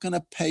not going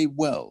to pay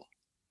well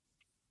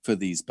for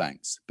these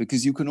banks,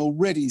 because you can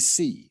already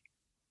see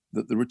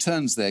that the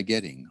returns they're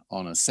getting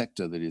on a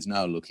sector that is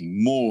now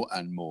looking more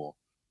and more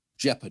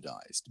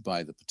jeopardized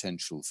by the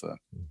potential for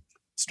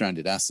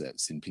stranded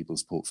assets in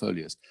people's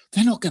portfolios,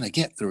 they're not going to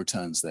get the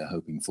returns they're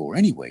hoping for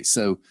anyway.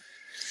 So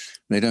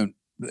they don't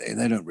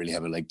really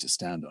have a leg to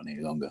stand on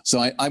any longer. So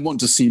I want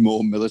to see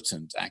more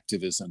militant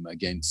activism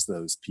against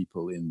those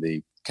people in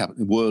the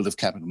world of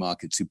capital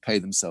markets who pay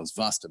themselves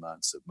vast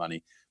amounts of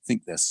money,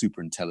 think they're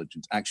super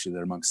intelligent. Actually,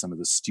 they're amongst some of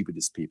the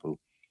stupidest people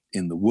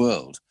in the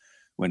world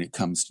when it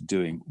comes to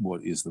doing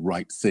what is the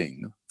right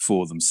thing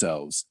for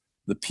themselves,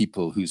 the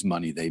people whose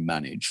money they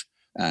manage,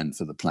 and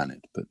for the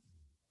planet. But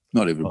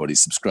not everybody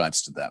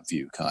subscribes to that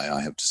view, Kai,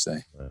 I have to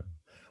say.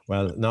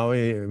 Well, now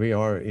we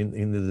are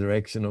in the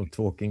direction of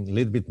talking a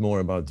little bit more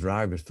about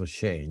drivers for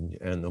change,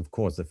 and of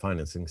course the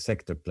financing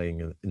sector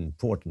playing an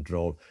important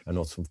role, and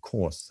also of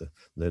course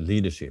the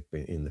leadership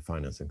in the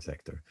financing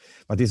sector.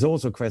 But it's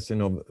also a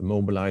question of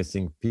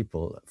mobilizing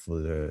people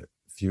for the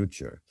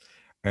future.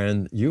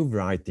 And you're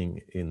writing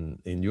in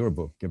your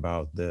book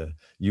about the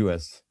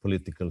US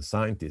political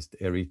scientist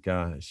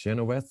Erica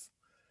Chenoweth,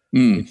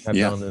 which have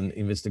done an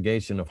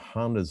investigation of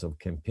hundreds of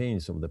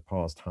campaigns over the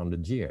past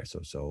 100 years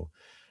or so.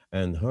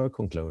 And her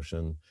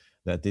conclusion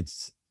that it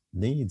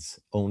needs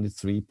only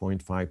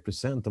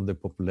 3.5% of the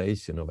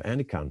population of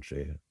any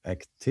country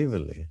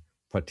actively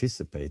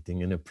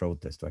participating in a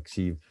protest to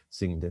achieve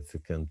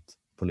significant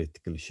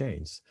political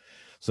change.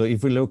 So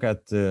if we look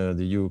at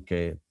the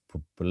UK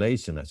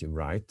population, as you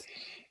write,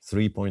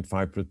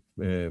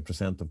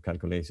 3.5% of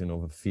calculation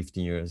over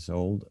 15 years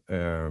old,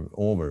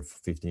 over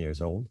 15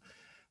 years old,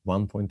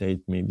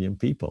 1.8 million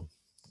people.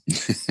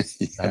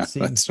 That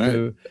seems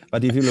true. Right.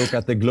 But if you look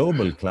at the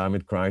global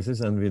climate crisis,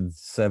 and with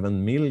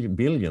 7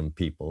 billion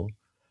people,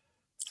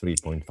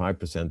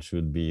 3.5%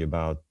 should be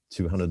about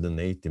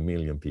 280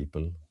 million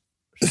people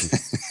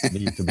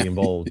need to be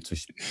involved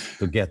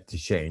to get the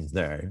change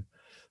there.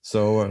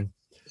 So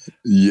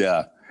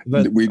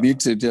but we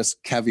need to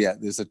just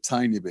caveat this a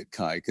tiny bit,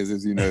 Kai, because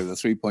as you know, the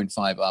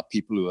 3.5 are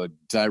people who are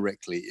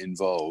directly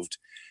involved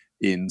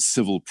in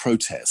civil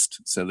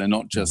protest. So they're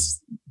not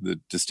just, the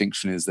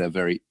distinction is they're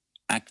very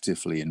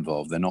actively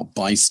involved. They're not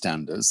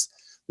bystanders.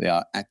 They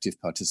are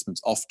active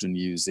participants, often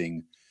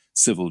using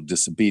civil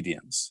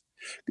disobedience.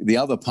 The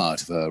other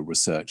part of her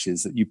research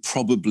is that you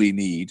probably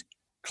need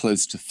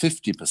close to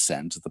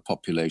 50% of the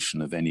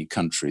population of any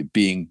country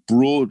being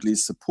broadly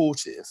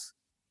supportive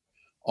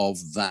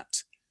of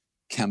that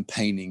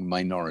campaigning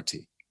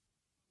minority.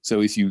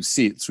 So if you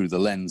see it through the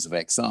lens of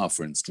XR,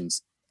 for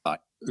instance,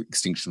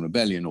 Extinction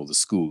Rebellion or the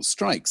school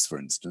strikes, for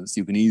instance,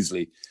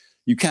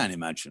 you can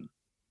imagine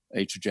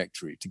a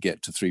trajectory to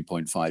get to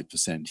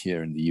 3.5%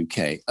 here in the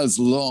UK, as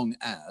long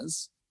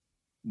as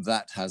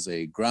that has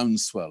a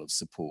groundswell of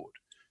support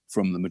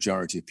from the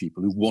majority of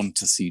people who want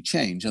to see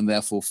change and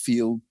therefore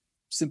feel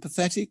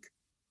sympathetic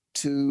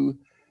to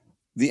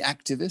the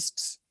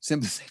activists,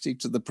 sympathetic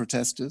to the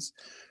protesters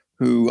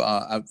who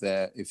are out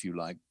there, if you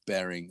like,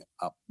 bearing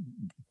up,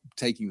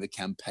 taking the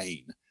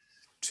campaign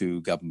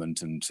to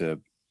government and to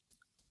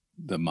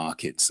the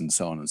markets and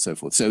so on and so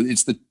forth. So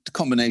it's the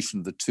combination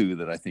of the two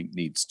that I think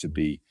needs to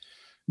be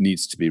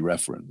needs to be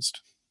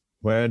referenced.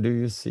 Where do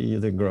you see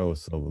the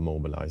growth of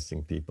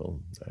mobilizing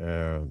people?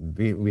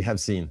 We have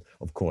seen,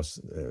 of course,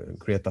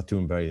 Greta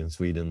Thunberg in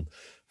Sweden,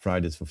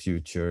 Fridays for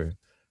Future,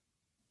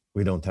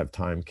 We Don't Have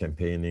Time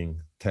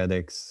campaigning,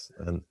 TEDx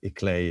and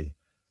ICLEI,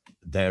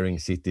 Daring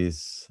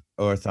Cities,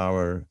 Earth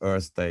Hour,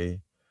 Earth Day.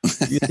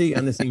 Do you see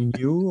anything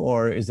new,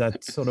 or is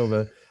that sort of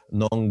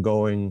an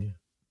ongoing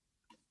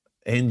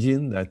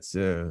engine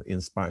that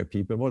inspire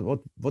people?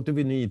 What do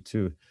we need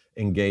to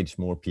engage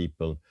more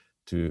people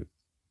to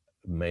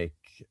make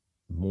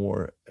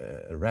more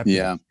rapid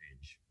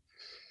change?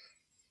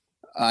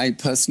 I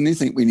personally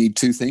think we need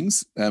two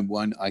things.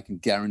 One I can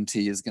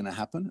guarantee is going to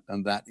happen,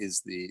 and that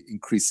is the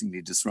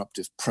increasingly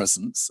disruptive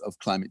presence of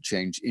climate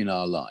change in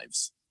our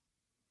lives,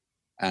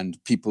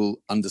 and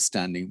people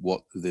understanding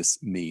what this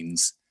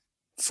means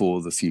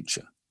for the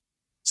future.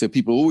 So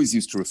people always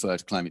used to refer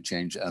to climate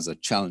change as a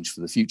challenge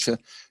for the future.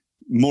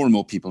 More and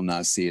more people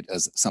now see it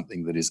as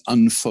something that is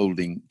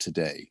unfolding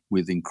today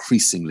with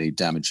increasingly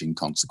damaging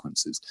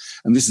consequences.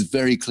 And this is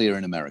very clear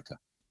in America,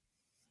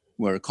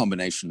 where a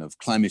combination of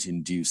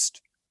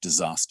climate-induced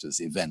disasters,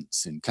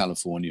 events in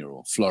California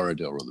or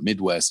Florida or the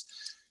Midwest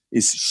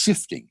is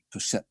shifting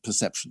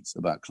perceptions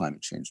about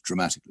climate change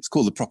dramatically. It's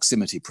called the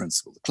proximity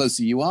principle. The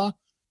closer you are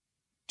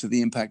to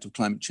the impact of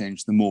climate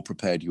change, the more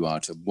prepared you are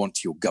to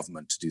want your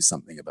government to do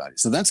something about it.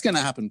 So that's going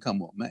to happen come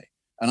what may.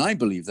 And I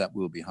believe that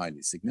will be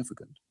highly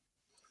significant.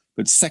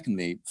 But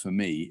secondly, for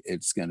me,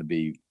 it's going to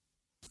be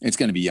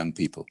young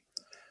people.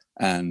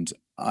 And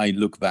I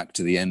look back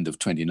to the end of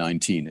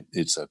 2019.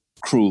 It's a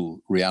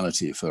cruel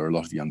reality for a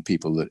lot of young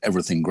people that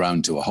everything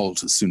ground to a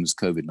halt as soon as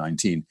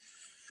COVID-19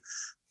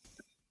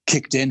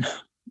 kicked in.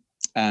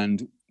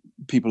 And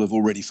people have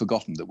already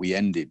forgotten that we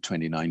ended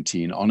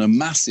 2019 on a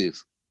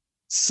massive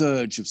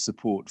surge of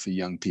support for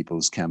young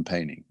people's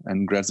campaigning.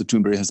 And Greta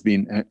Thunberg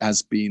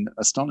has been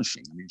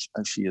astonishing. I mean,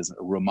 she is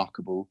a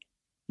remarkable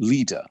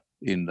leader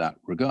in that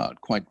regard,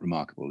 quite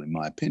remarkable in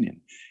my opinion.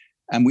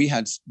 And we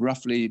had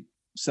roughly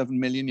 7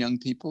 million young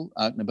people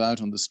out and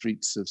about on the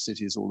streets of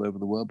cities all over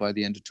the world by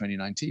the end of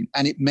 2019.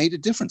 And it made a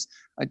difference.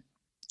 I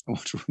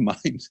want to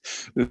remind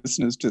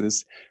listeners to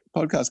this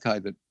podcast, Kai,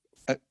 that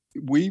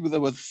we were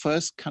the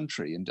first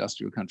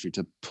industrial country,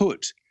 to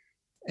put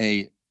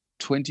a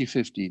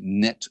 2050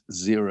 net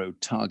zero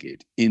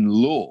target in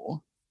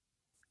law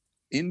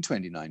in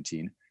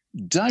 2019,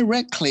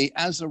 directly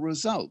as a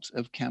result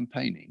of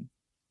campaigning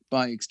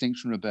by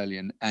Extinction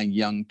Rebellion and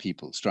young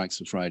people, Strikes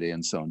for Friday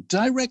and so on.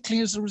 Directly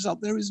as a result,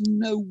 there is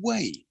no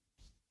way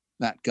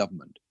that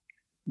government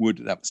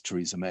that was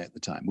Theresa May at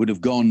the time, would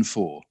have gone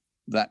for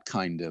that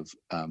kind of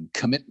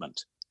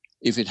commitment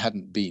if it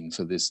hadn't been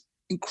for this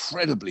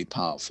incredibly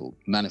powerful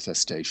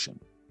manifestation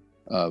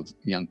of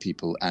young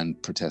people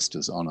and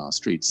protesters on our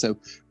streets. So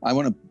I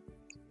want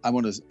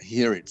to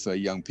hear it for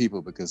young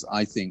people, because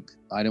I think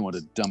I don't want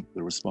to dump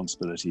the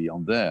responsibility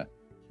on their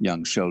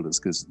young shoulders,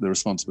 because the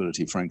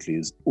responsibility, frankly,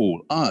 is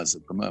all ours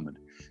at the moment.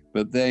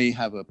 But they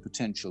have a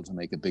potential to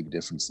make a big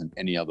difference in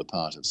any other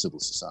part of civil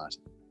society.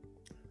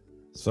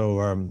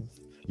 So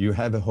you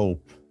have a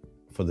hope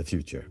for the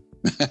future?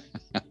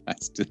 I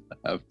still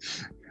have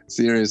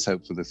serious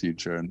hope for the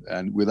future.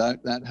 And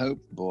without that hope,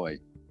 boy,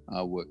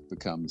 our work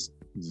becomes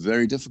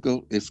very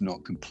difficult, if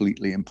not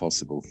completely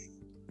impossible.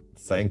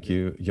 Thank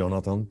you,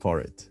 Jonathan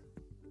Porritt.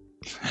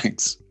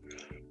 Thanks.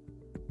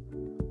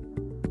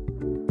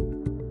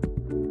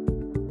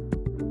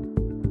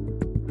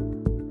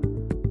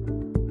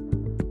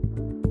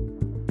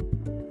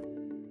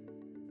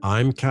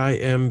 I'm Kai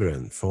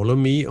Embren. Follow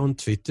me on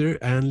Twitter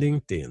and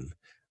LinkedIn,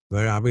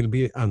 where I will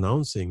be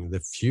announcing the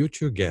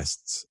future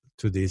guests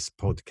to this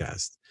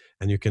podcast.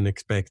 And you can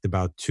expect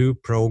about 2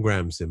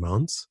 programs a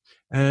month.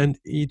 And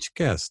each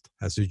guest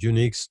has a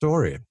unique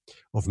story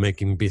of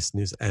making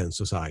business and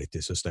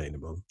society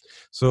sustainable.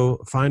 So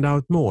find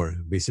out more.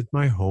 Visit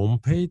my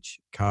homepage,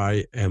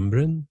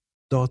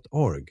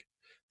 kaiembren.org.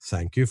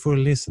 Thank you for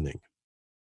listening.